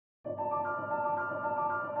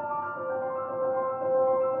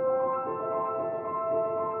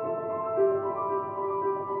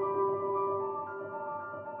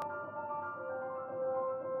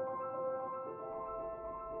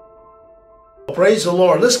Praise the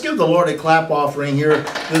Lord. Let's give the Lord a clap offering here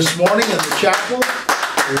this morning in the chapel.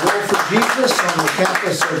 The World for Jesus on the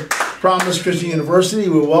campus of Promise Christian University.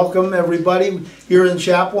 We welcome everybody here in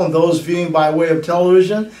chapel and those viewing by way of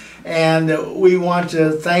television. And we want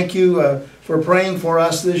to thank you for praying for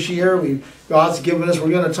us this year. God's given us, we're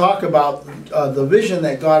going to talk about the vision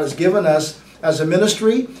that God has given us as a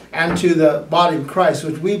ministry and to the body of Christ,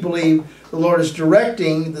 which we believe the Lord is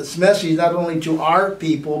directing this message not only to our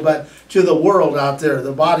people, but to the world out there,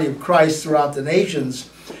 the body of Christ throughout the nations.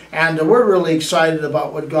 And we're really excited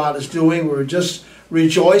about what God is doing. We're just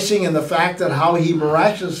rejoicing in the fact that how He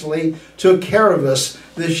miraculously took care of us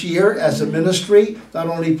this year as a ministry, not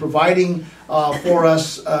only providing for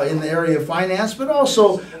us in the area of finance, but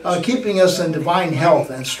also keeping us in divine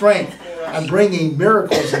health and strength and bringing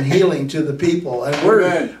miracles and healing to the people.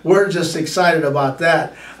 And we're just excited about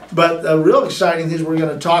that. But the real exciting thing is we're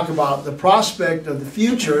going to talk about the prospect of the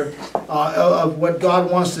future of what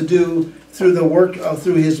God wants to do through the work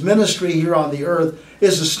through His ministry here on the earth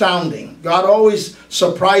is astounding. God always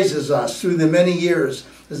surprises us through the many years,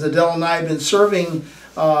 as Adele and I have been serving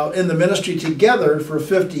in the ministry together for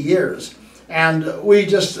 50 years. And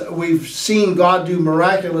we've seen God do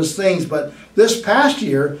miraculous things. But this past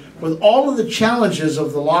year, with all of the challenges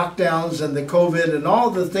of the lockdowns and the COVID and all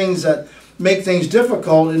the things that make things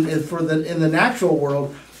difficult in the natural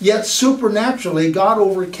world, yet supernaturally God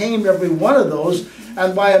overcame every one of those,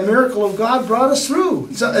 and by a miracle of God brought us through.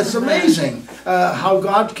 It's amazing how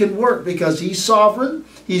God can work, because He's sovereign,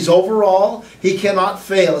 He's over all, He cannot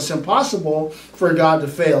fail. It's impossible for God to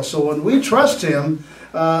fail. So when we trust Him,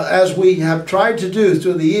 as we have tried to do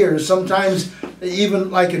through the years, sometimes even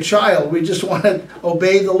like a child, we just want to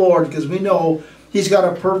obey the Lord because we know He's got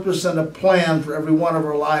a purpose and a plan for every one of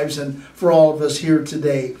our lives and for all of us here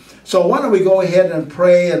today. So why don't we go ahead and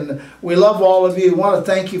pray. And we love all of you. We want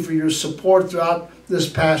to thank you for your support throughout this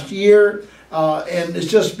past year. And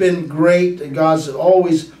it's just been great. And God's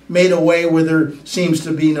always made a way where there seems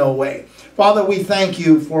to be no way. Father, we thank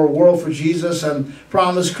you for World for Jesus and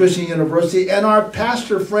Promise Christian University and our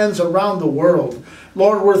pastor friends around the world.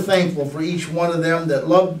 Lord, we're thankful for each one of them that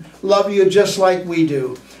love you just like we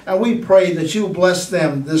do. And we pray that you bless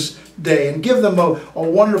them this day and give them a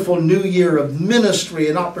wonderful new year of ministry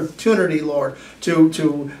and opportunity, Lord,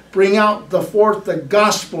 to bring out forth the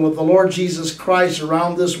gospel of the Lord Jesus Christ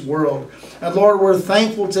around this world. And Lord, we're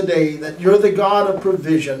thankful today that you're the God of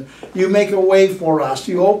provision. You make a way for us.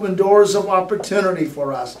 You open doors of opportunity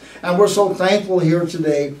for us. And we're so thankful here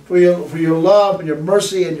today for your love and your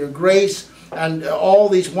mercy and your grace and all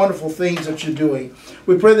these wonderful things that you're doing.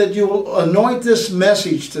 We pray that you will anoint this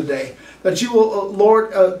message today, that you will,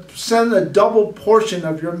 Lord, send a double portion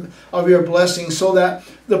of your blessing, so that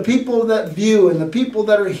the people that view and the people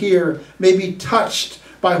that are here may be touched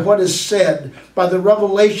by what is said, by the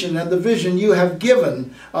revelation and the vision you have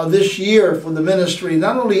given this year for the ministry,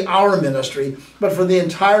 not only our ministry, but for the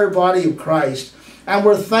entire body of Christ. And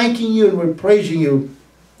we're thanking you and we're praising you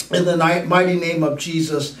in the mighty name of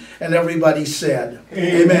Jesus. And everybody said,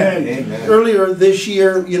 Amen. Amen. Earlier this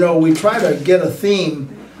year, we try to get a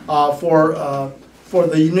theme for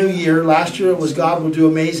the new year. Last year it was God will do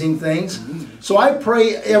amazing things. So I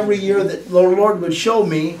pray every year that the Lord would show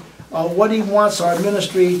me what He wants our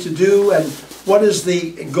ministry to do, and what is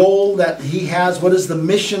the goal that He has, what is the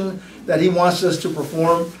mission that He wants us to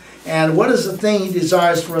perform, and what is the thing He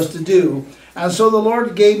desires for us to do. And so the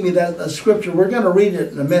Lord gave me that scripture. We're going to read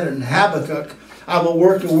it in a minute in Habakkuk. I will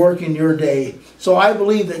work and work in your day. So I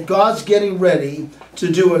believe that God's getting ready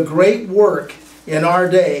to do a great work in our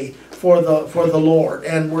day for the Lord,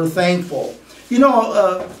 and we're thankful.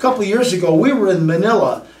 A couple of years ago, we were in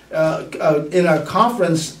Manila in a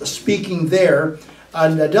conference speaking there,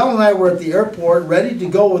 and Adele and I were at the airport ready to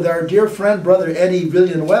go with our dear friend, Brother Eddie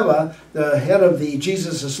Villanueva, the head of the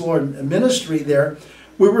Jesus is Lord ministry there.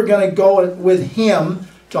 We were going to go with him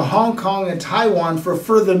to Hong Kong and Taiwan for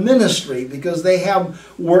further ministry, because they have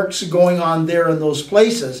works going on there in those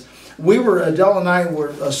places. Adele and I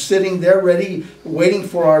were sitting there ready, waiting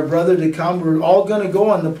for our brother to come. We were all going to go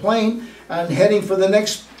on the plane and heading for the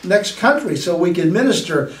next country so we could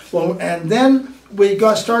minister. Well, and then we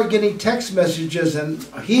started getting text messages, and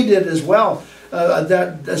he did as well,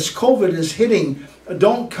 that as COVID is hitting,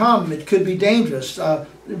 don't come, it could be dangerous.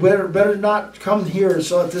 Better not come here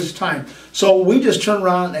at this time. So we just turned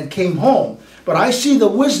around and came home. But I see the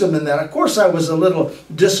wisdom in that. Of course, I was a little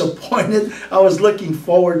disappointed. I was looking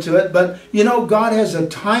forward to it. But, God has a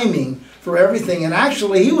timing for everything. And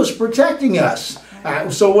actually, He was protecting us.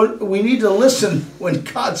 So we need to listen when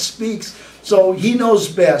God speaks. So He knows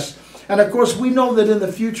best. And of course, we know that in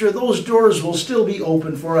the future, those doors will still be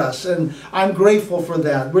open for us. And I'm grateful for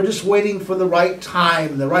that. We're just waiting for the right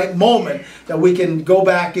time, the right moment that we can go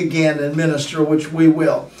back again and minister, which we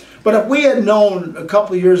will. But if we had known a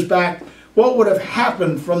couple of years back what would have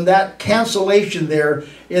happened from that cancellation there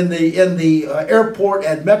in the airport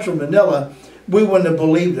at Metro Manila, we wouldn't have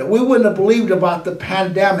believed it. We wouldn't have believed about the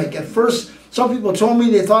pandemic. At first, some people told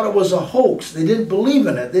me they thought it was a hoax. They didn't believe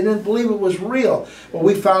in it. They didn't believe it was real. But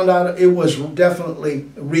we found out it was definitely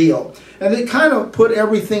real. And it kind of put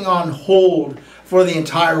everything on hold for the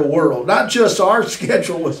entire world. Not just our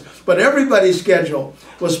schedule, but everybody's schedule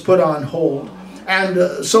was put on hold.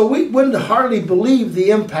 And so we wouldn't hardly believe the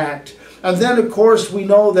impact. And then, of course, we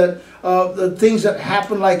know that the things that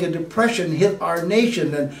happened, like a depression, hit our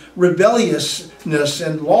nation, and rebelliousness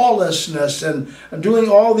and lawlessness, and doing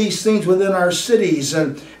all these things within our cities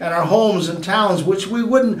and our homes and towns, which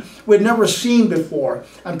we'd never seen before.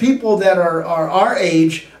 And people that are our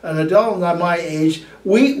age, an adult not my age,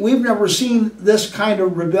 we've never seen this kind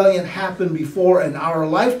of rebellion happen before in our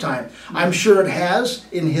lifetime. I'm sure it has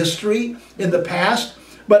in history, in the past,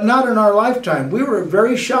 but not in our lifetime. We were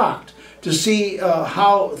very shocked to see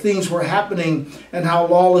how things were happening and how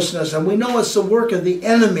lawlessness, and we know it's the work of the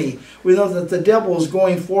enemy. We know that the devil is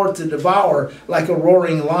going forth to devour like a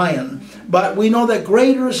roaring lion. But we know that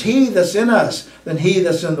greater is he that's in us than he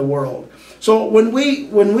that's in the world. So when we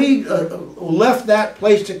left that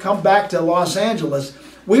place to come back to Los Angeles,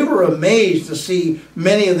 we were amazed to see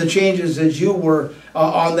many of the changes as you were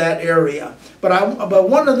on that area. But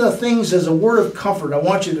one of the things as a word of comfort, I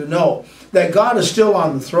want you to know that God is still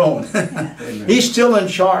on the throne. He's still in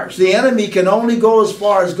charge. The enemy can only go as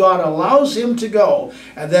far as God allows him to go,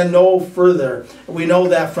 and then no further. We know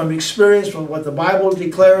that from experience, from what the Bible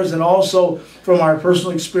declares, and also from our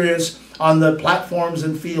personal experience on the platforms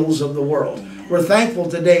and fields of the world. We're thankful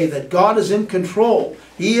today that God is in control.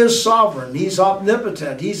 He is sovereign. He's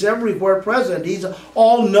omnipotent. He's everywhere present. He's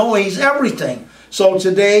all-knowing. He's everything. So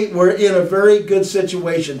today we're in a very good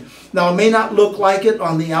situation. Now it may not look like it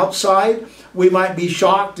on the outside. We might be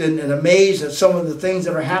shocked and amazed at some of the things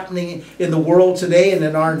that are happening in the world today and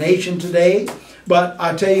in our nation today. But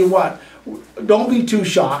I tell you what, don't be too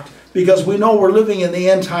shocked, because we know we're living in the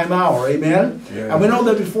end time hour. Amen? Yeah. And we know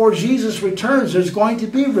that before Jesus returns, there's going to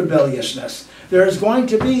be rebelliousness. There's going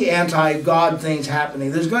to be anti-God things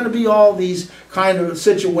happening. There's going to be all these kind of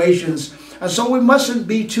situations. And so we mustn't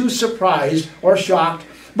be too surprised or shocked,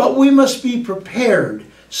 but we must be prepared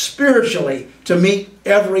spiritually to meet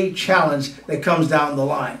every challenge that comes down the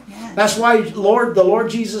line. Yeah. That's why the Lord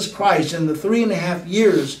Jesus Christ, in the 3.5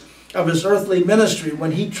 years of his earthly ministry,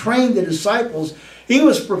 when he trained the disciples, he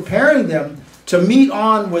was preparing them to meet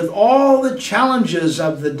on with all the challenges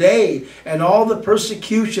of the day and all the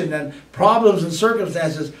persecution and problems and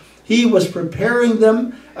circumstances. He was preparing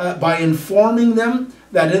them by informing them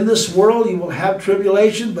that in this world you will have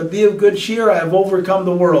tribulation, but be of good cheer, I have overcome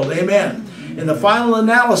the world. Amen. In the final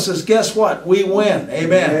analysis, guess what? We win.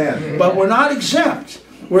 Amen. Amen. But we're not exempt.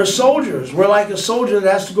 We're soldiers. We're like a soldier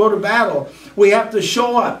that has to go to battle. We have to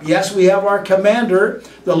show up. Yes, we have our commander,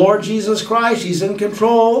 the Lord Jesus Christ. He's in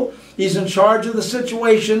control. He's in charge of the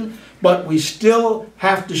situation. But we still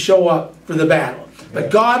have to show up for the battle.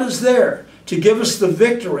 But God is there to give us the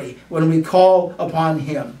victory when we call upon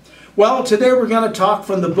him. Well, today we're going to talk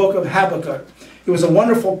from the book of Habakkuk. He was a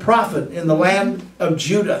wonderful prophet in the land of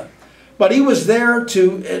Judah. But he was there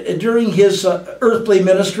during his earthly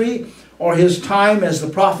ministry, or his time as the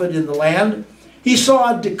prophet in the land, he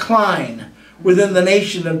saw a decline within the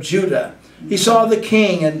nation of Judah. He saw the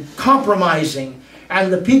king and compromising,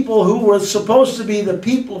 and the people who were supposed to be the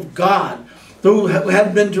people of God, who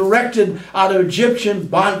had been directed out of Egyptian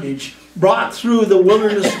bondage, brought through the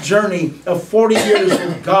wilderness journey of 40 years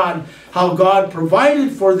with God, how God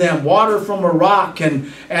provided for them water from a rock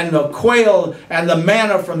and the quail and the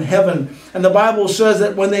manna from heaven. And the Bible says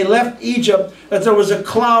that when they left Egypt, that there was a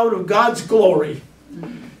cloud of God's glory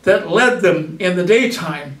that led them in the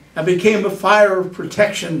daytime and became a fire of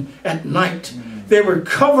protection at night. They were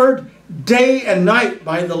covered day and night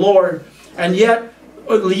by the Lord. And yet,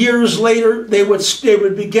 years later, they would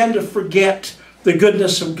begin to forget the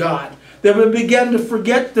goodness of God. They would begin to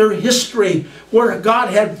forget their history, where God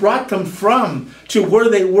had brought them from to where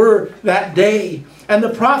they were that day. And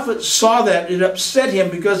the prophet saw that. It upset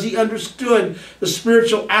him because he understood the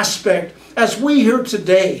spiritual aspect. As we here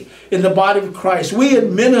today in the body of Christ, we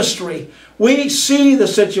in ministry, we see the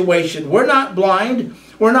situation. We're not blind.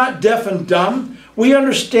 We're not deaf and dumb. We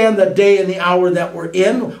understand the day and the hour that we're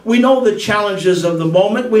in. We know the challenges of the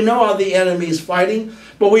moment. We know how the enemy is fighting.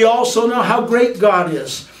 But we also know how great God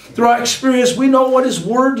is. Through our experience, we know what His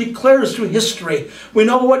Word declares through history. We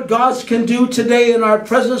know what God can do today in our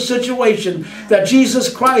present situation. That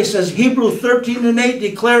Jesus Christ, as Hebrews 13:8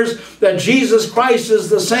 declares, that Jesus Christ is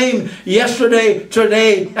the same yesterday,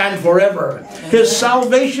 today, and forever. His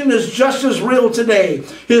salvation is just as real today.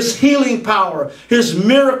 His healing power, His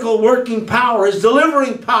miracle working power, His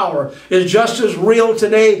delivering power is just as real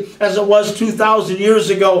today as it was 2,000 years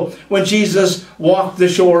ago when Jesus walked the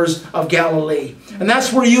shores of Galilee. And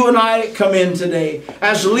that's where you and I come in today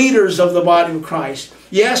as leaders of the body of Christ.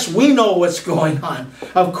 Yes, we know what's going on.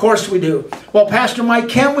 Of course we do. Well, Pastor Mike,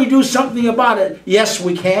 can we do something about it? Yes,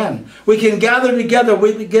 we can. We can gather together.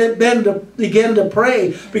 We begin to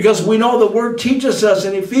pray because we know the Word teaches us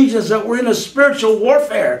in Ephesians that we're in a spiritual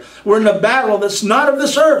warfare. We're in a battle that's not of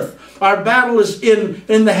this earth. Our battle is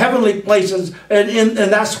in the heavenly places, and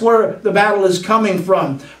that's where the battle is coming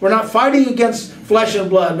from. We're not fighting against flesh and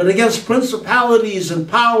blood, but against principalities and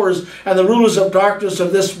powers and the rulers of darkness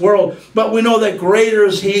of this world. But we know that greater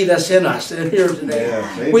is He that's in us and here today.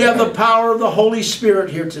 Yes, we have the power of the Holy Spirit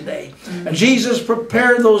here today. And Jesus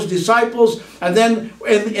prepared those disciples, and then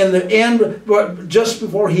in the end, just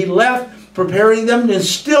before He left, preparing them and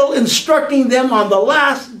still instructing them on the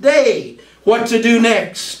last day what to do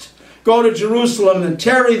next. Go to Jerusalem and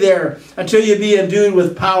tarry there until you be endued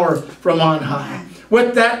with power from on high.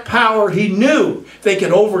 With that power, He knew they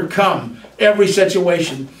could overcome every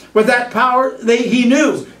situation. With that power, He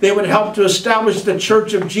knew they would help to establish the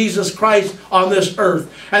church of Jesus Christ on this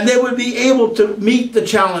earth. And they would be able to meet the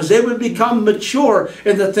challenge. They would become mature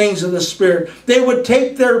in the things of the Spirit. They would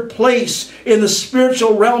take their place in the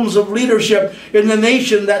spiritual realms of leadership in the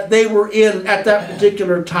nation that they were in at that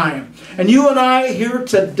particular time. And you and I here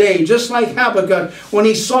today, just like Habakkuk, when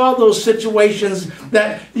he saw those situations,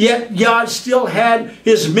 that yet God still had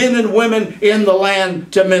His men and women in the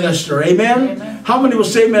land to minister. Amen? Amen. How many will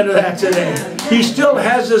say amen to that today? Amen. He still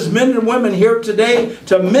has His men and women here today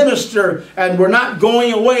to minister, and we're not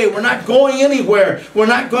going away. We're not going anywhere. We're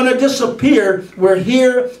not going to disappear. We're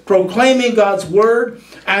here proclaiming God's Word.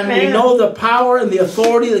 And we know the power and the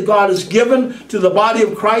authority that God has given to the body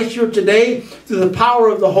of Christ here today through the power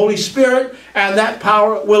of the Holy Spirit. And that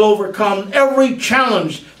power will overcome every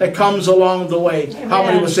challenge that comes along the way. Amen. How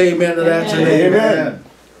many will say amen to that today? Amen.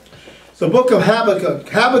 The book of Habakkuk.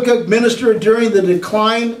 Habakkuk ministered during the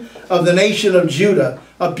decline of the nation of Judah.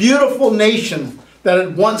 A beautiful nation that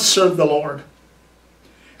had once served the Lord.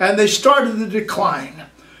 And they started to decline.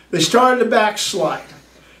 They started to backslide.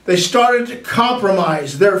 They started to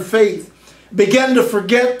compromise their faith, began to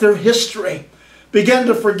forget their history, began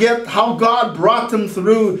to forget how God brought them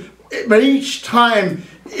through. But each time,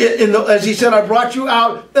 as He said, I brought you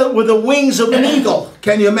out with the wings of an eagle.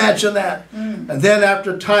 Can you imagine that? And then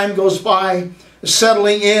after time goes by,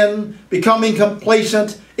 settling in, becoming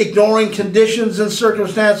complacent, ignoring conditions and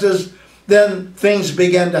circumstances, then things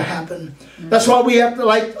begin to happen. That's why we have to,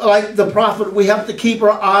 like the prophet, we have to keep our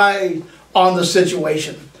eye on the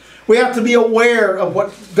situation. We have to be aware of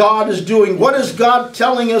what God is doing. What is God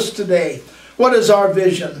telling us today? What is our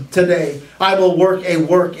vision today? I will work a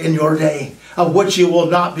work in your day, of which you will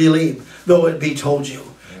not believe, though it be told you.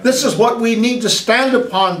 This is what we need to stand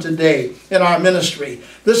upon today in our ministry.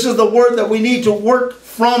 This is the word that we need to work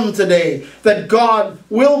from today, that God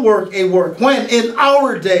will work a work. When? In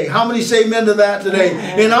our day. How many say amen to that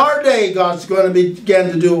today? In our day, God's going to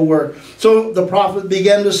begin to do a work. So the prophet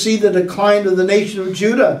began to see the decline of the nation of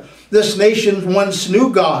Judah. This nation once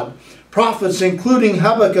knew God. Prophets, including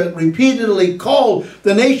Habakkuk, repeatedly called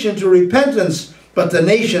the nation to repentance, but the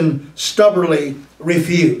nation stubbornly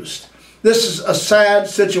refused. This is a sad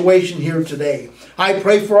situation here today. I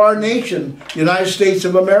pray for our nation, the United States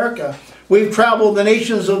of America. We've traveled the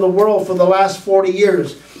nations of the world for the last 40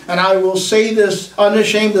 years. And I will say this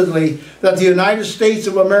unashamedly, that the United States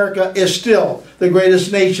of America is still the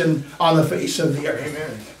greatest nation on the face of the earth.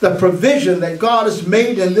 Amen. The provision that God has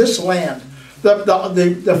made in this land,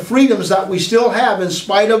 the freedoms that we still have, in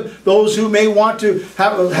spite of those who may want to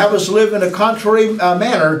have us live in a contrary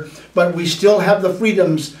manner, but we still have the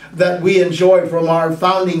freedoms that we enjoyed from our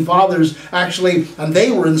founding fathers, actually, and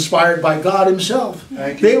they were inspired by God Himself.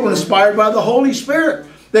 They were inspired by the Holy Spirit.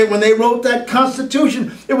 When they wrote that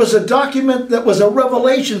Constitution, it was a document that was a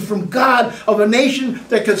revelation from God of a nation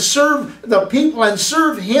that could serve the people and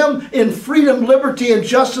serve Him in freedom, liberty, and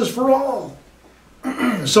justice for all.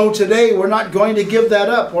 So today, we're not going to give that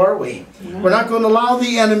up, are we? We're not going to allow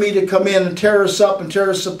the enemy to come in and tear us up and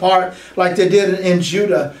tear us apart like they did in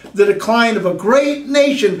Judah. The decline of a great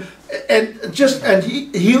nation, and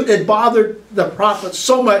it bothered the prophet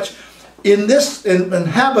so much. in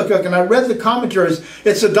Habakkuk, and I read the commentaries,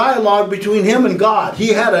 it's a dialogue between him and God. He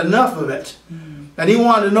had enough of it. And he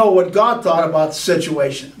wanted to know what God thought about the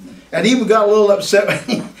situation. And he even got a little upset.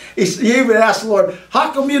 He even asked the Lord,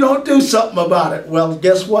 how come you don't do something about it? Well,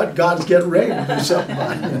 guess what? God's getting ready to do something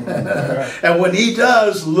about it. And when he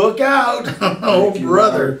does, look out. Oh,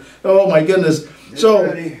 brother. Oh, my goodness.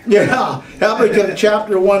 So, yeah, Habakkuk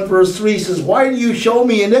chapter 1 verse 3 says, why do you show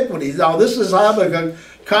me iniquities? Now, this is Habakkuk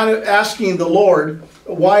kind of asking the Lord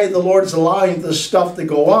why the Lord's allowing this stuff to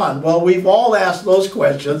go on. Well, we've all asked those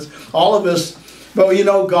questions, all of us, but you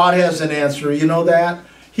know, God has an answer. You know that?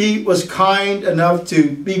 He was kind enough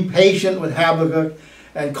to be patient with Habakkuk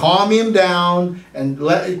and calm him down, and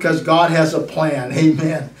because God has a plan.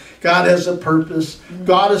 Amen. God has a purpose.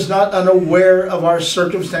 God is not unaware of our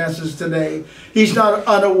circumstances today. He's not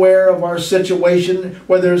unaware of our situation,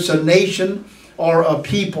 whether it's a nation or a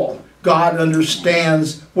people. God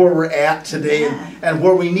understands where we're at today and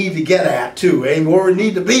where we need to get at too. Amen. Where we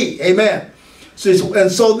need to be. Amen.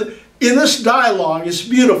 So in this dialogue, it's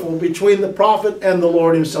beautiful between the prophet and the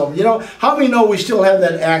Lord himself. You know, how many know we still have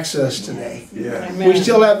that access today? Yeah. We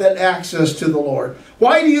still have that access to the Lord.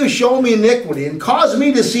 Why do you show me iniquity and cause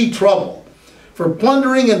me to see trouble? For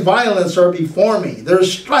plundering and violence are before me.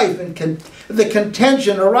 There's strife and the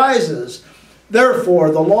contention arises. Therefore,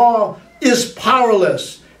 the law is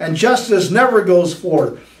powerless and justice never goes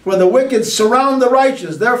forth. For the wicked surround the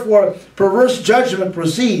righteous. Therefore, perverse judgment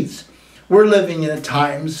proceeds. We're living in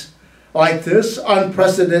times like this,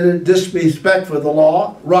 unprecedented disrespect for the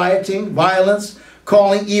law, rioting, violence,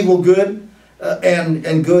 calling evil good,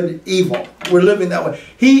 and good evil. We're living that way.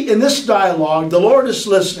 In this dialogue, the Lord is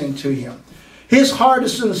listening to him. His heart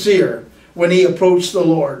is sincere when he approached the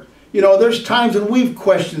Lord. You know, there's times when we've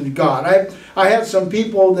questioned God. I had some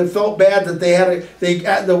people that felt bad that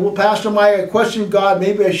the Pastor Maya questioned God.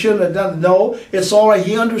 Maybe I shouldn't have done it. No, it's all right.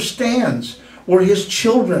 He understands. We're his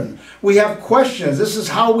children. We have questions. This is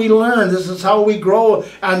how we learn. This is how we grow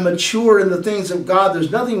and mature in the things of God.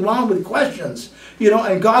 There's nothing wrong with questions. You know,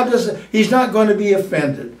 and God he's not going to be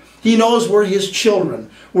offended. He knows we're his children.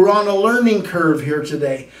 We're on a learning curve here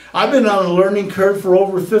today. I've been on a learning curve for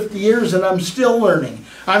over 50 years and I'm still learning.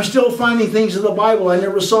 I'm still finding things in the Bible I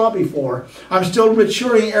never saw before. I'm still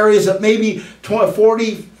maturing areas that maybe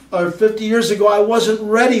 40 or 50 years ago I wasn't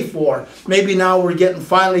ready for. Maybe now we're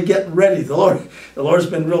finally getting ready. The Lord's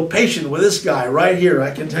been real patient with this guy right here.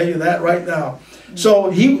 I can tell you that right now.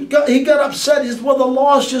 So he got upset. He said, well, the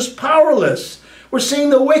law is just powerless. We're seeing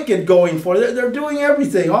the wicked going for it. They're doing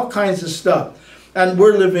everything, all kinds of stuff. And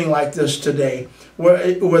we're living like this today,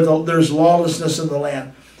 where there's lawlessness in the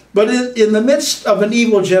land. But in the midst of an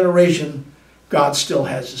evil generation, God still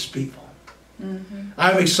has his people. Mm-hmm.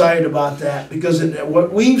 I'm excited about that because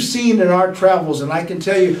what we've seen in our travels, and I can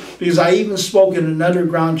tell you, because I even spoke in an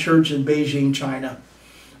underground church in Beijing, China,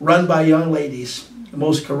 run by young ladies, the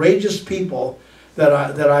most courageous people that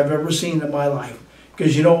I've ever seen in my life.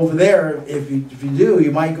 Because you know, over there, if you do,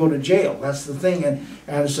 you might go to jail. That's the thing, and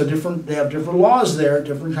it's they have different laws there,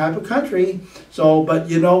 different type of country. So, but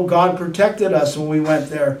you know, God protected us when we went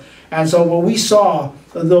there, and so when we saw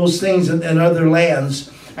those things in other lands,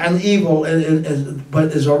 and evil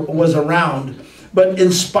was around. But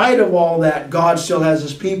in spite of all that, God still has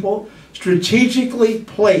his people strategically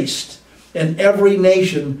placed in every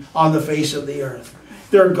nation on the face of the earth.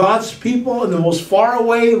 There are God's people in the most far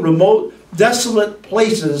away, remote, desolate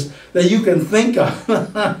places that you can think of.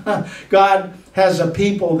 God has a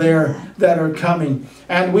people there that are coming.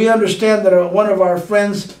 And we understand that one of our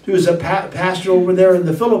friends, who is a pastor over there in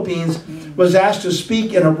the Philippines, was asked to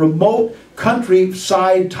speak in a remote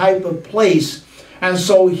countryside type of place. And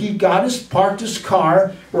so he parked his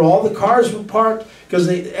car where all the cars were parked, because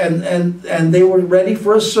they were ready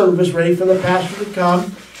for a service, ready for the pastor to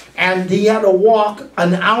come. And he had to walk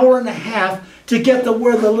an hour and a half to get to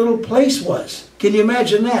where the little place was. Can you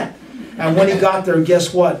imagine that? And when he got there,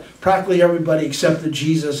 guess what? Practically everybody accepted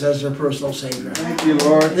Jesus as their personal Savior. Thank you,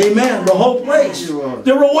 Lord. Amen. The whole place.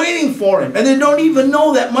 They were waiting for him. And they don't even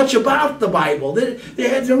know that much about the Bible. They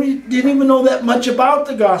didn't even know that much about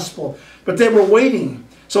the gospel. But they were waiting.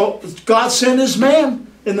 So God sent his man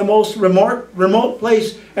in the most remote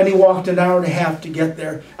place, and he walked an hour and a half to get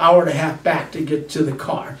there, hour and a half back to get to the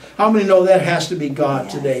car. How many know that has to be God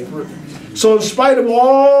today? So in spite of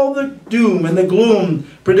all the doom and the gloom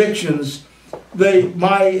predictions,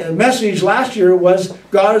 my message last year was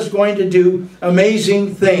God is going to do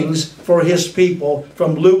amazing things for his people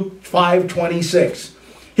from Luke 5:26.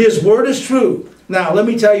 His word is true. Now let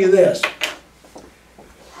me tell you this.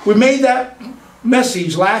 We made that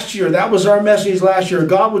message last year. That was our message last year.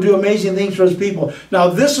 God will do amazing things for his people. Now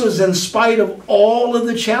this was in spite of all of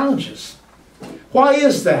the challenges. Why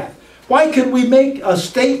is that? Why could we make a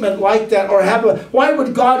statement like that, or why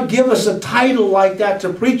would God give us a title like that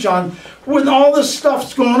to preach on when all this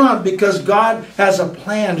stuff's going on? Because God has a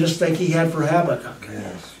plan, just like he had for Habakkuk.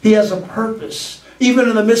 Yes. He has a purpose. Even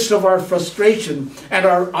in the midst of our frustration and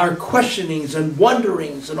our questionings and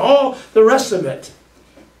wonderings and all the rest of it,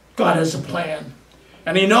 God has a plan.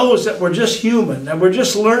 And he knows that we're just human and we're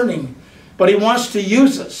just learning, but he wants to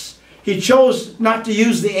use us. He chose not to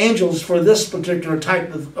use the angels for this particular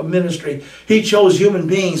type of ministry. He chose human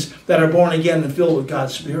beings that are born again and filled with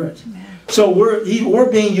God's Spirit. Amen. So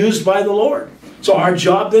we're being used by the Lord. So our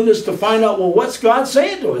job then is to find out, well, what's God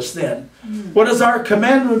saying to us then? What is our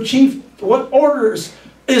commander-in-chief? What orders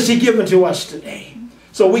is he giving to us today?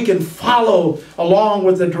 So we can follow along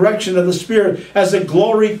with the direction of the Spirit as the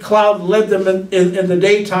glory cloud led them in the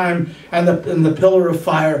daytime and the pillar of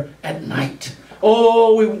fire at night.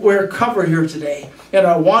 Oh, we're covered here today in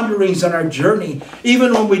our wanderings and our journey.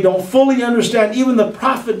 Even when we don't fully understand, even the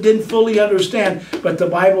prophet didn't fully understand. But the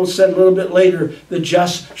Bible said a little bit later, the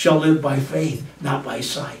just shall live by faith, not by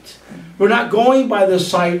sight. We're not going by the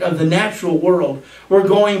sight of the natural world. We're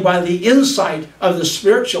going by the insight of the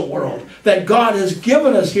spiritual world that God has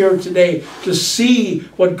given us here today to see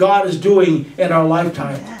what God is doing in our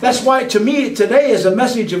lifetime. That's why to me today is a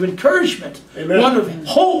message of encouragement. Amen. One of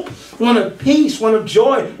hope, one of peace, one of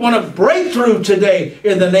joy, one of breakthrough today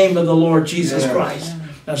in the name of the Lord Jesus Christ.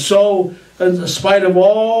 And so, in spite of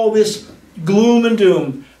all this gloom and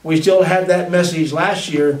doom, we still had that message last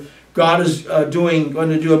year. God is going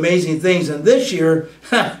to do amazing things. And this year,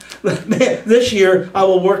 this year, I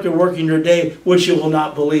will work in your day, which you will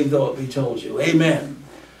not believe, though it be told you. Amen.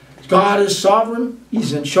 God is sovereign.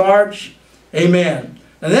 He's in charge. Amen.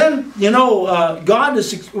 And then, you know,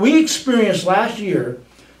 we experienced last year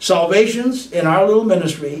salvations in our little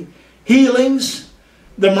ministry, healings,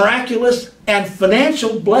 the miraculous, and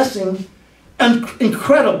financial blessing, and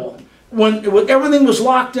incredible. When everything was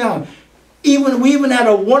locked down. We even had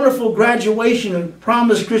a wonderful graduation at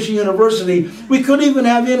Promise Christian University. We couldn't even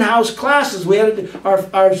have in-house classes. We had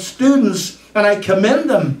our students, and I commend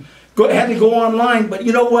them, had to go online. But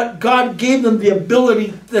you know what? God gave them the ability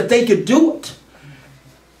that they could do it.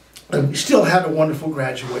 And we still had a wonderful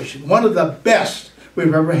graduation. One of the best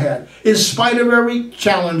we've ever had, in spite of every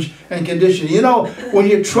challenge and condition. You know, when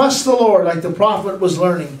you trust the Lord, like the prophet was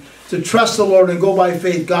learning, to trust the Lord and go by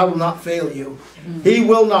faith, God will not fail you. He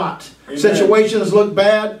will not. Amen. Situations look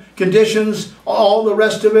bad, conditions, all the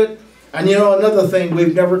rest of it. And you know, another thing,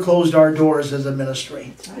 we've never closed our doors as a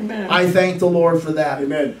ministry. Amen. I thank the Lord for that.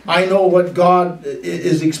 Amen. I know what God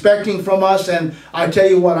is expecting from us, and I tell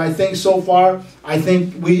you what, I think so far, I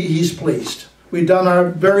think He's pleased. We've done our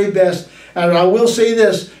very best. And I will say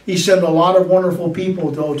this, He sent a lot of wonderful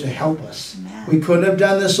people, though, to help us. Amen. We couldn't have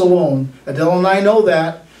done this alone. Adele and I know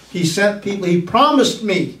that. He sent people. He promised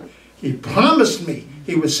me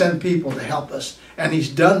He would send people to help us. And He's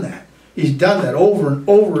done that. He's done that over and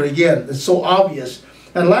over again. It's so obvious.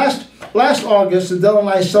 And last August, Adele and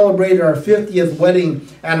I celebrated our 50th wedding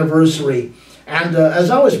anniversary. And as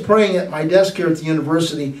I was praying at my desk here at the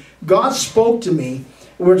university, God spoke to me.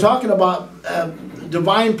 We were talking about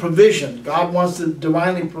divine provision. God wants to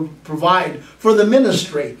divinely provide for the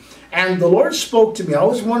ministry. And the Lord spoke to me. I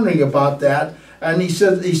was wondering about that. And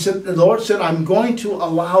the Lord said, I'm going to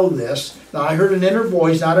allow this. Now I heard an inner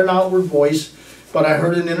voice, not an outward voice, but I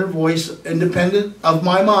heard an inner voice independent of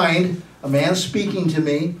my mind, a man speaking to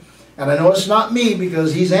me. And I know it's not me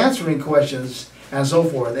because He's answering questions and so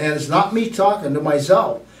forth. And it's not me talking to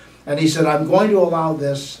myself. And He said, I'm going to allow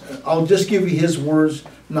this. I'll just give you His words,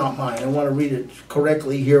 not mine. I want to read it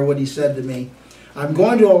correctly here, what He said to me. I'm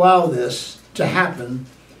going to allow this to happen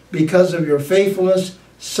because of your faithfulness,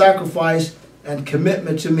 sacrifice, and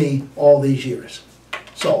commitment to me all these years.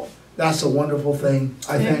 So that's a wonderful thing.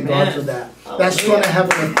 I thank God for that. That's going to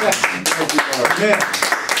have an effect. Amen.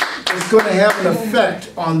 It's going to have an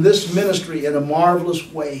effect on this ministry in a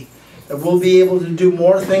marvelous way. That we'll be able to do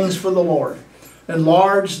more things for the Lord.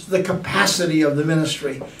 Enlarge the capacity of the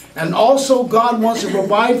ministry. And also God wants to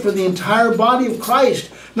provide for the entire body of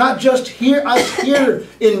Christ. Not just us here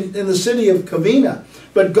in the city of Covina.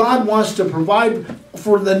 But God wants to provide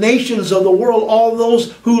for the nations of the world, all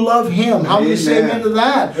those who love Him. How many say amen to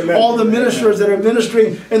that? Amen. All the ministers that are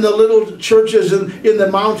ministering in the little churches and in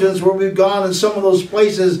the mountains where we've gone, in some of those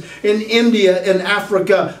places, in India, in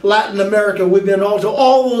Africa, Latin America, we've been all to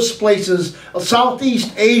all those places,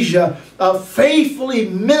 Southeast Asia, faithfully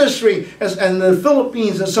ministering, and the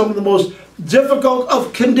Philippines in some of the most difficult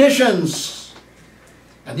of conditions.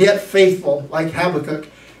 and yet faithful, like Habakkuk.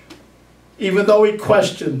 Even though he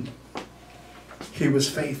questioned, he was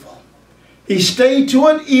faithful. He stayed to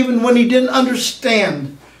it even when he didn't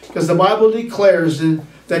understand, because the Bible declares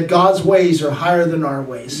that God's ways are higher than our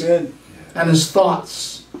ways. Amen. And his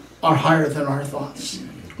thoughts are higher than our thoughts.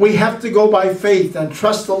 We have to go by faith and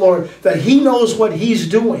trust the Lord that he knows what he's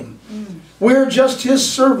doing. We're just his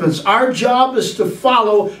servants. Our job is to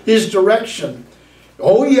follow his direction.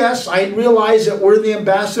 Oh yes, I realize that we're the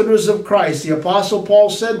ambassadors of Christ. The Apostle Paul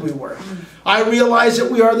said we were. I realize that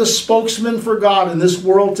we are the spokesman for God in this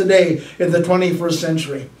world today in the 21st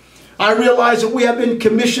century. I realize that we have been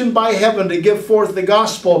commissioned by heaven to give forth the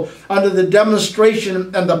gospel under the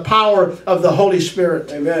demonstration and the power of the Holy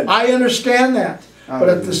Spirit. Amen. I understand that. But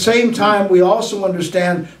at the same time, we also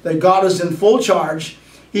understand that God is in full charge.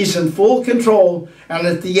 He's in full control. And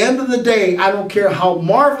at the end of the day, I don't care how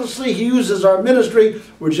marvelously he uses our ministry,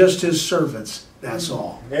 we're just his servants. That's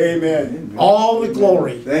all. Amen. All the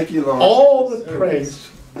glory. Thank you, Lord. All the praise.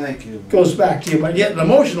 Thank you. Goes back to him. I'm getting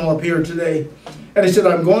emotional up here today. And he said,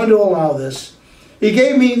 I'm going to allow this. He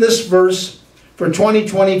gave me this verse for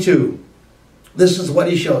 2022. This is what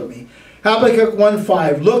he showed me. Habakkuk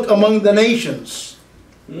 1:5. Look among the nations.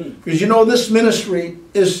 Because you know this ministry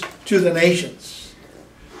is to the nations.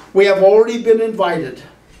 We have already been invited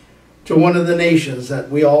to one of the nations that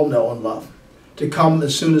we all know and love to come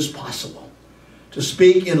as soon as possible to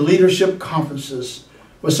speak in leadership conferences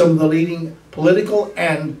with some of the leading political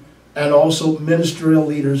and also ministerial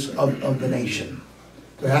leaders of the nation.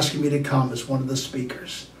 They're asking me to come as one of the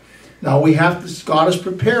speakers. Now we have to, God is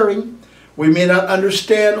preparing. We may not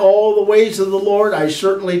understand all the ways of the Lord. I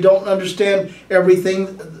certainly don't understand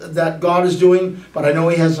everything that God is doing, but I know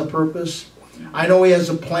he has a purpose. I know he has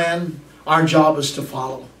a plan. Our job is to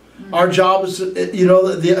follow. Our job is, you know,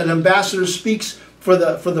 an ambassador speaks for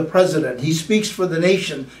the president. He speaks for the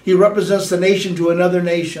nation. He represents the nation to another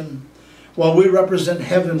nation. Well, we represent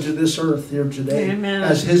heaven to this earth here today. Amen.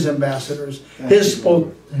 As his ambassadors, his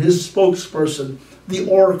spokesperson, the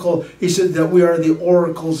oracle. He said that we are the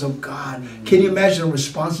oracles of God. Can you imagine the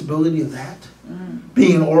responsibility of that?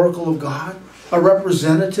 Being an oracle of God, a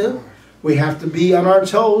representative. We have to be on our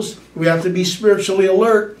toes. We have to be spiritually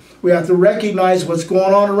alert. We have to recognize what's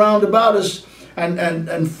going on around about us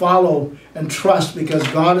and follow and trust, because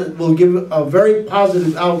God will give a very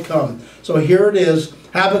positive outcome. So here it is,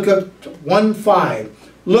 Habakkuk 1:5.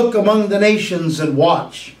 Look among the nations and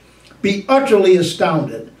watch. Be utterly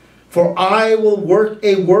astounded, for I will work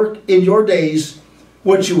a work in your days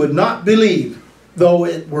which you would not believe, though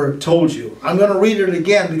it were told you. I'm going to read it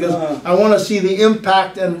again because I want to see the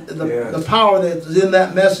impact and the power that's in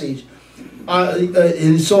that message.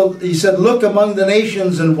 And so he said, look among the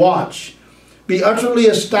nations and watch. Be utterly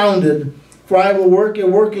astounded, for I will work a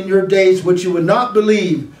work in your days which you would not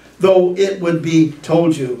believe, though it would be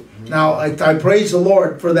told you. Now, I praise the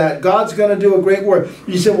Lord for that. God's going to do a great work.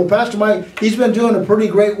 You say, well, Pastor Mike, he's been doing a pretty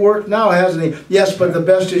great work now, hasn't he? Yes, but the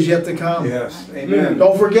best is yet to come. Yes. Amen.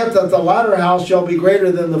 Don't forget that the latter house shall be greater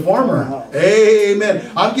than the former.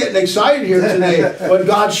 Amen. I'm getting excited here today. What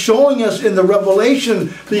God's showing us in the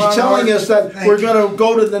Revelation, he's telling us that we're going to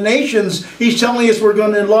go to the nations. He's telling us we're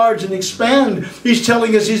going to enlarge and expand. He's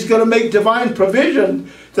telling us he's going to make divine provision,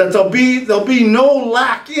 that there'll be no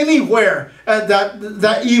lack anywhere, and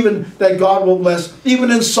that God will bless. Even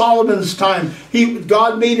in Solomon's time,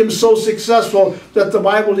 God made him so successful that the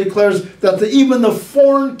Bible declares that even the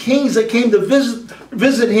foreign kings that came to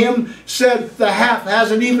visit him said the half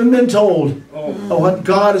hasn't even been told of what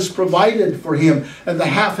God has provided for him, and the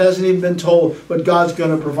half hasn't even been told what God's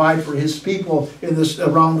going to provide for his people in this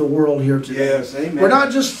around the world here today. Yes, amen. We're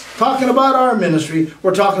not just talking about our ministry.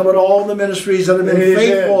 We're talking about all the ministries that have been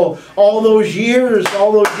faithful, all those years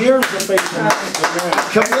of faithfulness.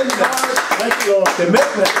 Commitment. Thank you, Lord.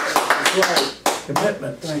 Commitment. That's right.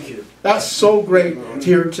 Commitment. Thank you. That's so great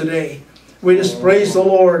here today. We just praise the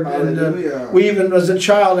Lord. And we even, as a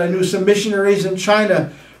child, I knew some missionaries in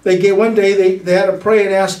China. One day they had to pray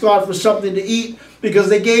and ask God for something to eat because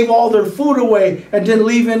they gave all their food away and didn't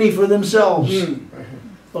leave any for themselves.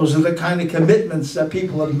 Those are the kind of commitments that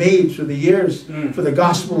people have made through the years for the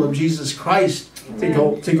gospel of Jesus Christ to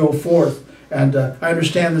go forth. And I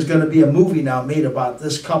understand there's going to be a movie now made about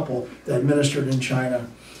this couple that ministered in China.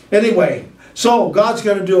 Anyway, so God's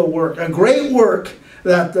going to do a great work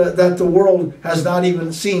that the world has not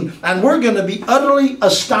even seen. And we're going to be utterly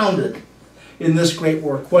astounded in this great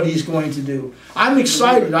work, what he's going to do. I'm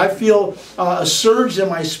excited. I feel a surge in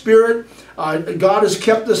my spirit. God has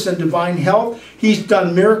kept us in divine health. He's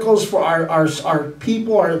done miracles for our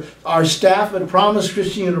people, our staff at Promise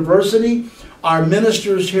Christian University, our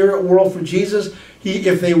ministers here at World for Jesus.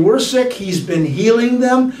 If they were sick, He's been healing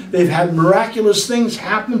them. They've had miraculous things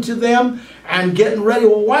happen to them and getting ready.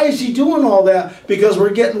 Well, why is He doing all that? Because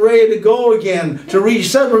we're getting ready to go again. He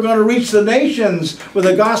said we're going to reach the nations with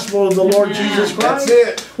the gospel of the Lord Jesus Christ. That's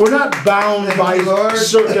it. We're not bound by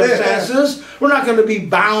circumstances. We're not going to be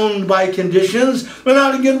bound by conditions. We're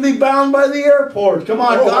not going to be bound by the airport. Come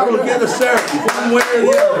on, God will get us there one way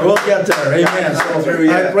or the other. We'll get there. Amen.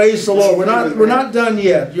 So I praise the Lord. We're not done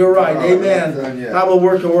yet. You're right. Amen. I will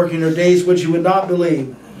work in your days which you would not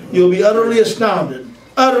believe. You'll be utterly astounded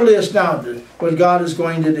what God is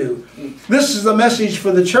going to do. This is the message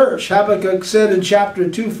for the church. Habakkuk said in chapter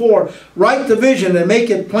 2:4, write the vision and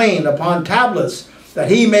make it plain upon tablets,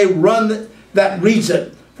 that he may run that reads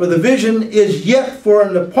it. For the vision is yet for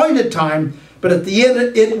an appointed time, but at the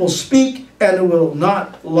end it will speak and it will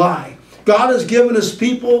not lie. God has given His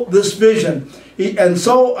people this vision. And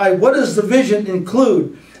so what does the vision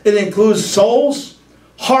include? It includes souls,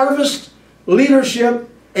 harvest, leadership,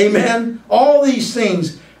 amen, all these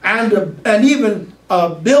things, and even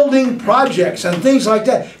building projects and things like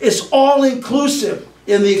that. It's all inclusive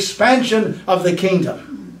in the expansion of the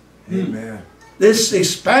kingdom. Amen. This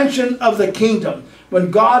expansion of the kingdom. When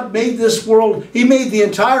God made this world, He made the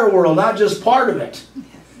entire world, not just part of it.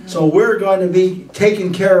 So we're going to be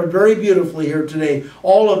taken care of very beautifully here today.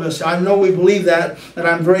 All of us. I know we believe that, and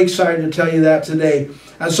I'm very excited to tell you that today.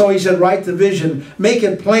 And so He said, write the vision, make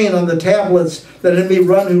it plain on the tablets, that it may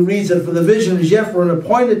run who reads it. For the vision is yet for an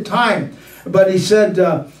appointed time. But He said,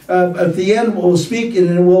 at the end will speak, and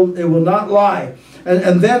it will not lie.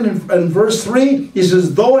 And then in verse 3, He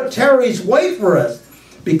says, though it tarries, wait for us,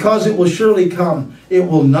 because it will surely come. It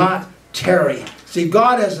will not tarry. See,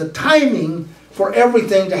 God has a timing for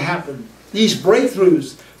everything to happen. These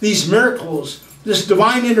breakthroughs, these miracles, this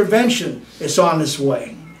divine intervention, it's on its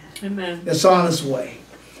way. Amen. It's on its way.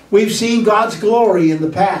 We've seen God's glory in the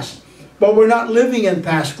past, but we're not living in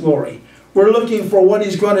past glory. We're looking for what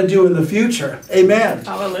He's going to do in the future. Amen.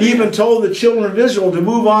 Hallelujah. He even told the children of Israel to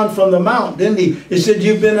move on from the mount, didn't He? He said,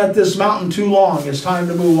 you've been at this mountain too long. It's time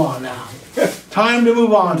to move on now. Time to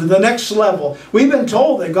move on to the next level. We've been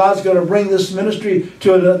told that God's going to bring this ministry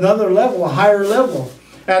to another level, a higher level.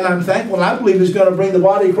 And I'm thankful, and I believe He's going to bring the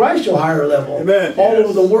body of Christ to a higher level. Amen. All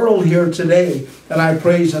over the world here today. And I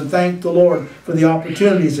praise and thank the Lord for the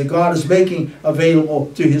opportunities that God is making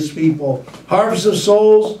available to His people. Harvest of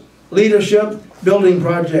souls, leadership, building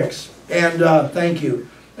projects. And thank you.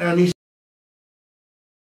 And He said,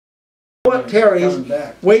 what tarries,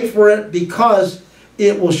 wait for it, because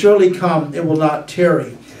it will surely come. It will not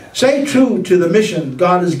tarry. Stay true to the mission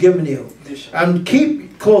God has given you. And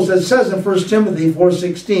keep close. It says in 1 Timothy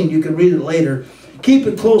 4:16, you can read it later. Keep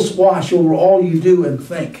a close watch over all you do and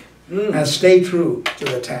think. And stay true to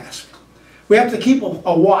the task. We have to keep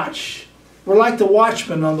a watch. We're like the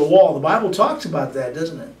watchman on the wall. The Bible talks about that,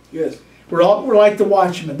 doesn't it? Yes. We're like the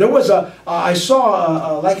watchman. There was I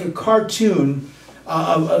saw like a cartoon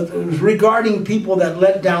regarding people that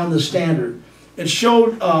let down the standard. It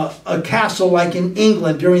showed a castle like in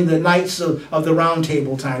England during the Knights of the Round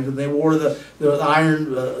Table times, when they wore the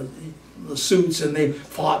iron the suits and they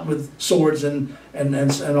fought with swords and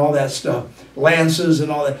all that stuff, lances and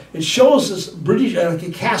all that. It shows this British like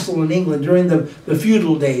a castle in England during the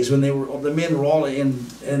feudal days when the men were all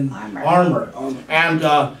in armor.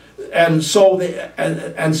 And so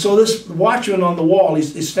this watchman on the wall,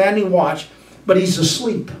 he's standing watch, but he's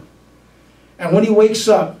asleep. And when he wakes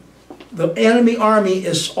up, the enemy army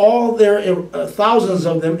is all there, thousands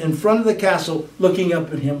of them, in front of the castle, looking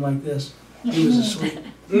up at him like this. He was asleep.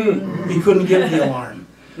 He couldn't give the alarm.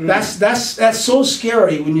 That's so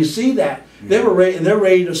scary when you see that. They're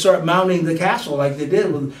ready to start mounting the castle like they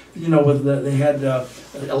did with, they had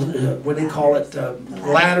what do they call it,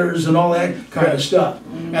 ladders and all that kind of stuff.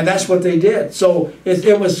 And that's what they did. So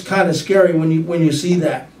it was kind of scary when you see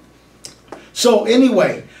that. So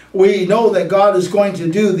anyway, we know that God is going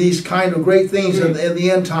to do these kind of great things in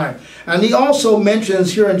the end time. And He also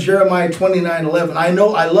mentions here in Jeremiah 29:11,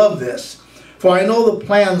 I love this. For I know the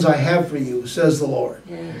plans I have for you, says the Lord.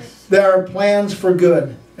 Yes. There are plans for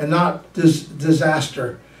good and not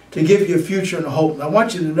disaster, to give you a future and a hope. And I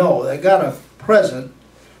want you to know that I got a present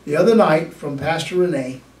the other night from Pastor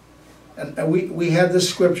Renee. And we had this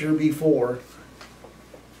scripture before.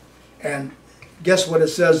 And guess what it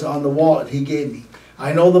says on the wall that he gave me?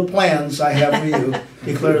 I know the plans I have for you,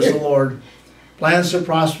 declares the Lord. Plans to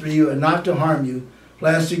prosper you and not to harm you.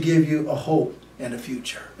 Plans to give you a hope and a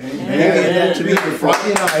future. Amen. He gave that to me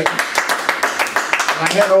Friday night. I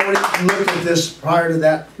had already looked at this prior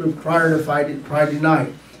to Friday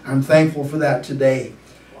night. I'm thankful for that today.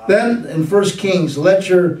 Wow. Then in 1 Kings, let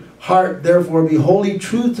your heart therefore be wholly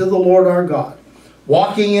true to the Lord our God,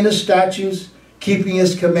 walking in his statutes, keeping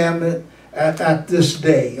his commandment at this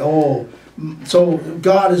day. Oh, so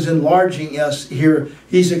God is enlarging us here.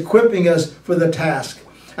 He's equipping us for the task.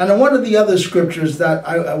 And one of the other scriptures that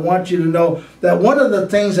I want you to know, that one of the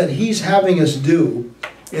things that he's having us do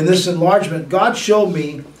in this enlargement, God showed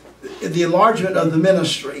me the enlargement of the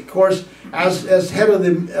ministry. Of course, as head of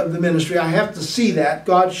the ministry, I have to see that.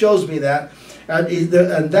 God shows me that.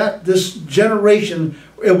 And that this generation,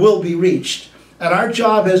 it will be reached. And our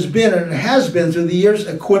job has been, and it has been through the years,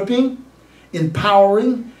 equipping,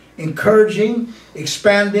 empowering, encouraging,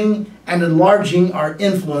 expanding, and enlarging our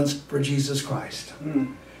influence for Jesus Christ.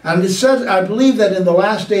 And it says, I believe that in the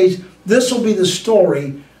last days, this will be the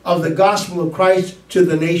story of the gospel of Christ to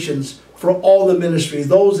the nations for all the ministries.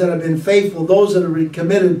 Those that have been faithful, those that have been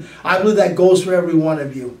committed. I believe that goes for every one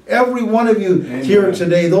of you. Every one of you here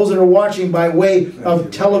today, those that are watching by way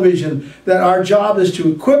of television, that our job is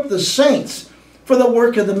to equip the saints for the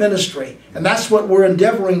work of the ministry. And that's what we're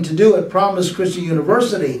endeavoring to do at Promise Christian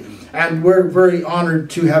University. And we're very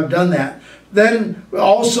honored to have done that. Then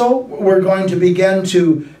also we're going to begin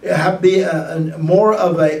to be more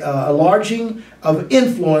of a enlarging of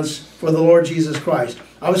influence for the Lord Jesus Christ.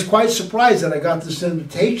 I was quite surprised that I got this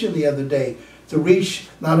invitation the other day to reach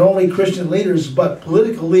not only Christian leaders, but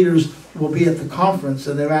political leaders will be at the conference,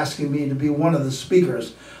 and they're asking me to be one of the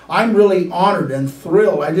speakers. I'm really honored and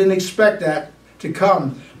thrilled. I didn't expect that to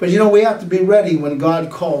come. But you know, we have to be ready when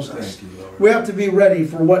God calls us. We have to be ready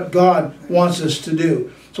for what God wants us to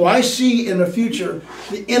do. So I see in the future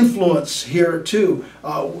the influence here too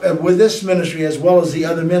with this ministry as well as the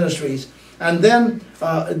other ministries. And then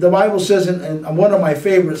the Bible says in one of my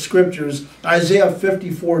favorite scriptures, Isaiah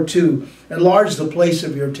 54:2, enlarge the place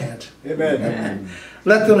of your tent. Amen.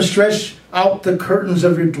 Let them stretch out the curtains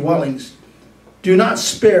of your dwellings. Do not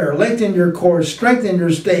spare, lengthen your cords, strengthen your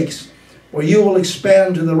stakes, or you will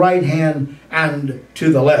expand to the right hand and to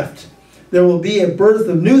the left. There will be a birth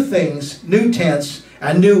of new things, new tents,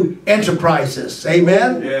 and new enterprises.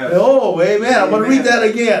 Amen? Yes. Oh, amen. I'm going to read that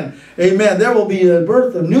again. Amen. There will be a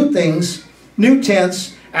birth of new things, new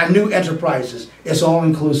tents, and new enterprises. It's all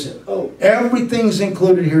inclusive. Oh. Everything's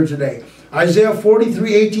included here today. Isaiah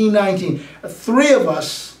 43:18-19. 3 of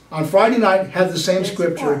us on Friday night had the same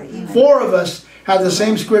scripture. 4 of us had the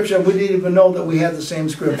same scripture. We didn't even know that we had the same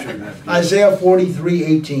scripture. Isaiah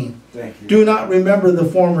 43:18. Thank you. Do not remember the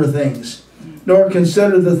former things, nor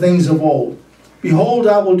consider the things of old. Behold,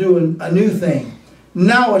 I will do a new thing.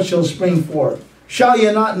 Now it shall spring forth. Shall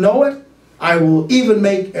ye not know it? I will even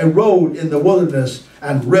make a road in the wilderness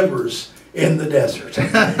and rivers in the desert.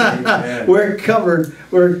 We're covered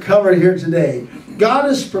here today. God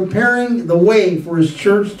is preparing the way for his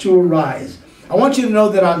church to arise. I want you to know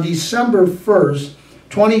that on December 1st,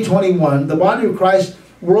 2021, the body of Christ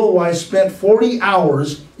worldwide spent 40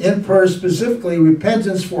 hours in prayer, specifically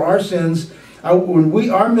repentance for our sins.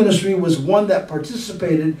 Our ministry was one that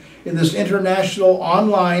participated in this international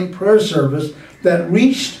online prayer service that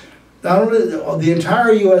reached not only the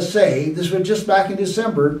entire USA, this was just back in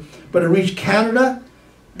December, but it reached Canada,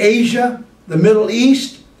 Asia, the Middle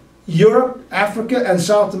East, Europe, Africa, and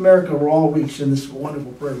South America were all reached in this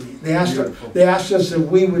wonderful prayer meeting. They asked us if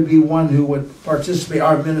we would be one who would participate,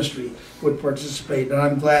 our ministry would participate, and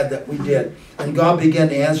I'm glad that we did. And God began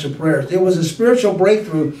to answer prayers. It was a spiritual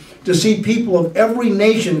breakthrough to see people of every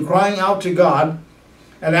nation crying out to God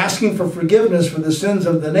and asking for forgiveness for the sins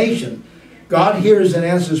of the nation. God hears and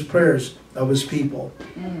answers prayers of his people.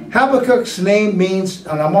 Habakkuk's name means,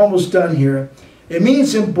 and I'm almost done here, it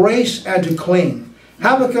means embrace and to cling.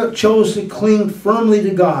 Habakkuk chose to cling firmly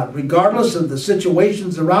to God, regardless of the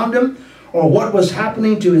situations around him or what was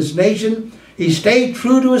happening to his nation. He stayed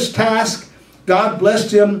true to his task. God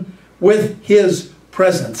blessed him with his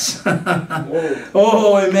presence.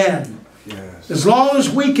 Oh, amen. Yes. As long as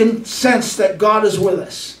we can sense that God is with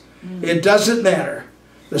us, it doesn't matter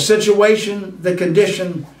the situation, the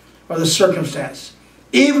condition, or the circumstance.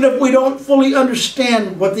 Even if we don't fully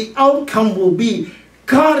understand what the outcome will be,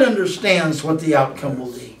 God understands what the outcome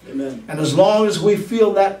will be. Amen. And as long as we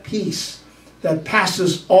feel that peace that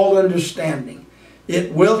passes all understanding,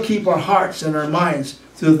 it will keep our hearts and our minds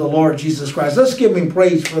through the Lord Jesus Christ. Let's give him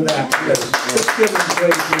praise for that. Let's give him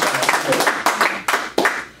praise for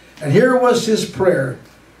that. And here was his prayer.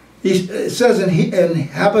 It says in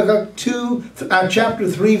Habakkuk 2, chapter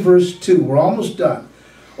 3, verse 2. We're almost done.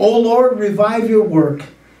 O Lord, revive your work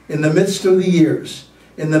in the midst of the years.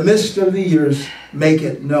 In the midst of the years, make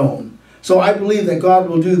it known. So I believe that God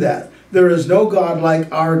will do that. There is no God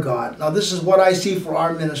like our God. Now this is what I see for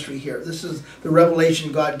our ministry here. This is the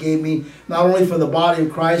revelation God gave me, not only for the body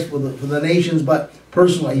of Christ, for the nations, but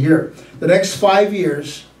personally here. The next 5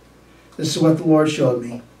 years, this is what the Lord showed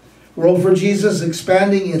me. World for Jesus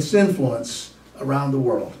expanding its influence around the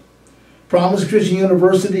world. Promise Christian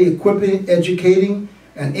University equipping, educating,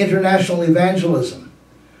 and international evangelism.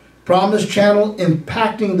 Promise Channel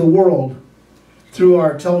impacting the world through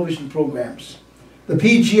our television programs. The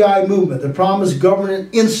PGI movement, the Promise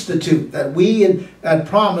Government Institute, that we at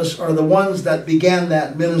Promise are the ones that began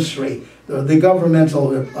that ministry, the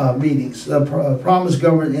governmental meetings, the Promise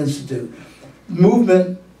Government Institute.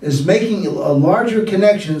 Movement is making larger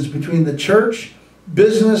connections between the church,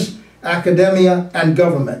 business, academia, and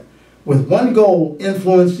government, with one goal: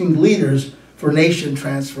 influencing leaders for nation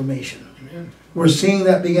transformation. Amen. We're seeing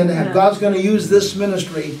that begin to happen. God's going to use this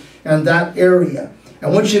ministry in that area.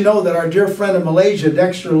 And once you know that our dear friend in Malaysia,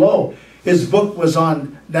 Dexter Lowe, his book was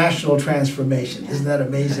on national transformation. Isn't that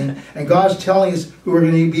amazing? And God's telling us we're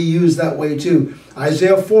going to be used that way too.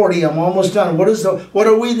 Isaiah 40, I'm almost done. What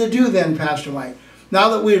are we to do then, Pastor Mike? Now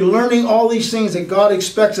that we're learning all these things that God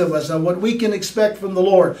expects of us and what we can expect from the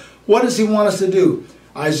Lord, what does He want us to do?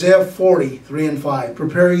 Isaiah 40, 3 and 5.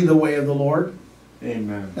 Prepare ye the way of the Lord.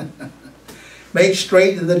 Amen. Make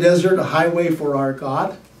straight in the desert a highway for our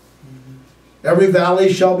God. Every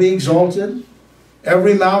valley shall be exalted.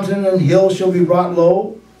 Every mountain and hill shall be brought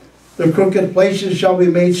low. The crooked places shall be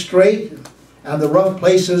made straight, and the rough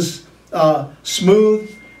places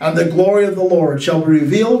smooth. And the glory of the Lord shall be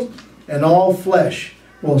revealed, and all flesh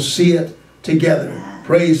will see it together.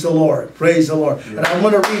 Praise the Lord. Praise the Lord. And I'm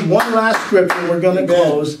going to read one last scripture. We're going to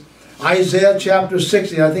close. Isaiah chapter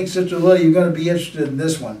 60. I think, Sister Lily, you're going to be interested in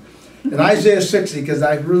this one. In Isaiah 60, because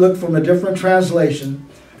I looked from a different translation,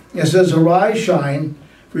 it says, Arise, shine,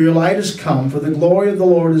 for your light is come, for the glory of the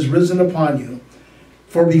Lord is risen upon you.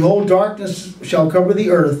 For behold, darkness shall cover the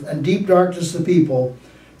earth, and deep darkness the people.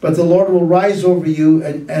 But the Lord will rise over you,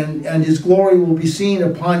 and His glory will be seen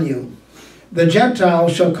upon you. The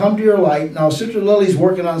Gentiles shall come to your light. Now, Sister Lily's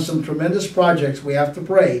working on some tremendous projects. We have to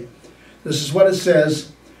pray. This is what it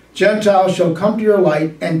says. Gentiles shall come to your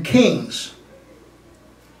light, and kings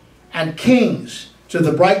to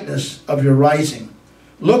the brightness of your rising.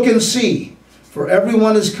 Look and see, for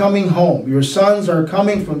everyone is coming home. Your sons are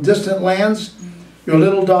coming from distant lands. Your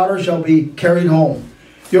little daughter shall be carried home.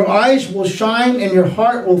 Your eyes will shine and your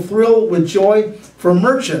heart will thrill with joy, for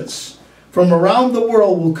merchants from around the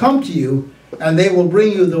world will come to you, and they will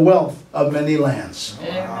bring you the wealth of many lands.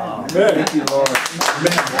 Amen. Thank you, Lord.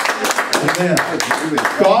 Amen. Amen.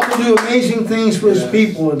 God will do amazing things for His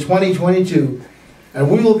people in 2022,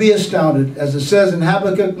 and we will be astounded, as it says in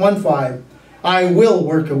Habakkuk 1:5, I will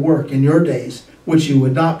work a work in your days which you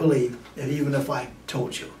would not believe, even if I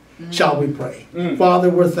told you. Shall we pray?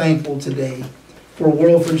 Father, we're thankful today for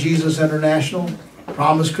World for Jesus International,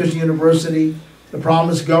 Promise Christian University, the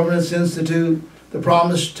Promise Governance Institute, the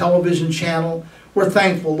Promise Television Channel. We're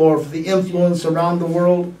thankful, Lord, for the influence around the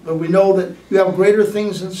world, but we know that you have greater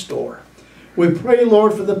things in store. We pray,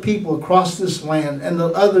 Lord, for the people across this land and the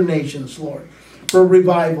other nations, Lord, for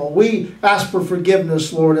revival. We ask for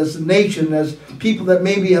forgiveness, Lord, as a nation, as people that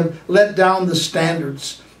maybe have let down the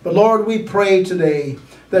standards. But Lord, we pray today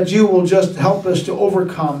that you will just help us to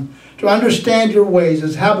overcome, to understand your ways,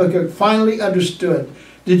 as Habakkuk finally understood.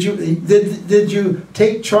 Did you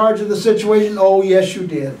take charge of the situation? Oh, yes, you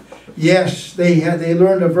did. Yes, they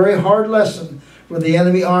learned a very hard lesson where the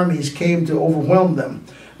enemy armies came to overwhelm them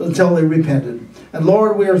until they repented. And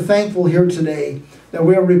Lord, we are thankful here today that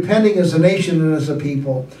we are repenting as a nation and as a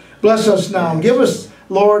people. Bless us now. Give us,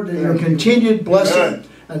 Lord, your continued blessing,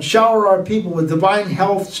 and shower our people with divine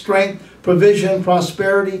health, strength, provision,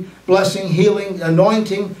 prosperity, blessing, healing,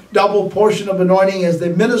 anointing, double portion of anointing as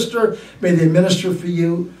they minister. May they minister for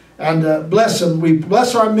you. And bless them. We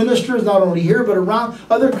bless our ministers, not only here, but around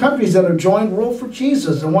other countries that have joined World for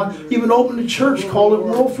Jesus and want even open a church, call it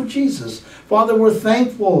World for Jesus. Father, we're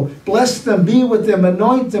thankful. Bless them, be with them,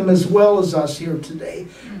 anoint them as well as us here today.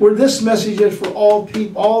 Where this message is for all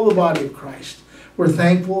people, all the body of Christ. We're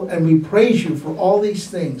thankful and we praise you for all these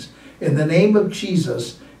things. In the name of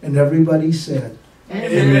Jesus, and everybody said,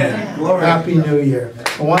 Amen. Amen. Happy New Year.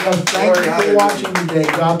 I want to thank you for watching today.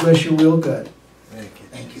 God bless you real good.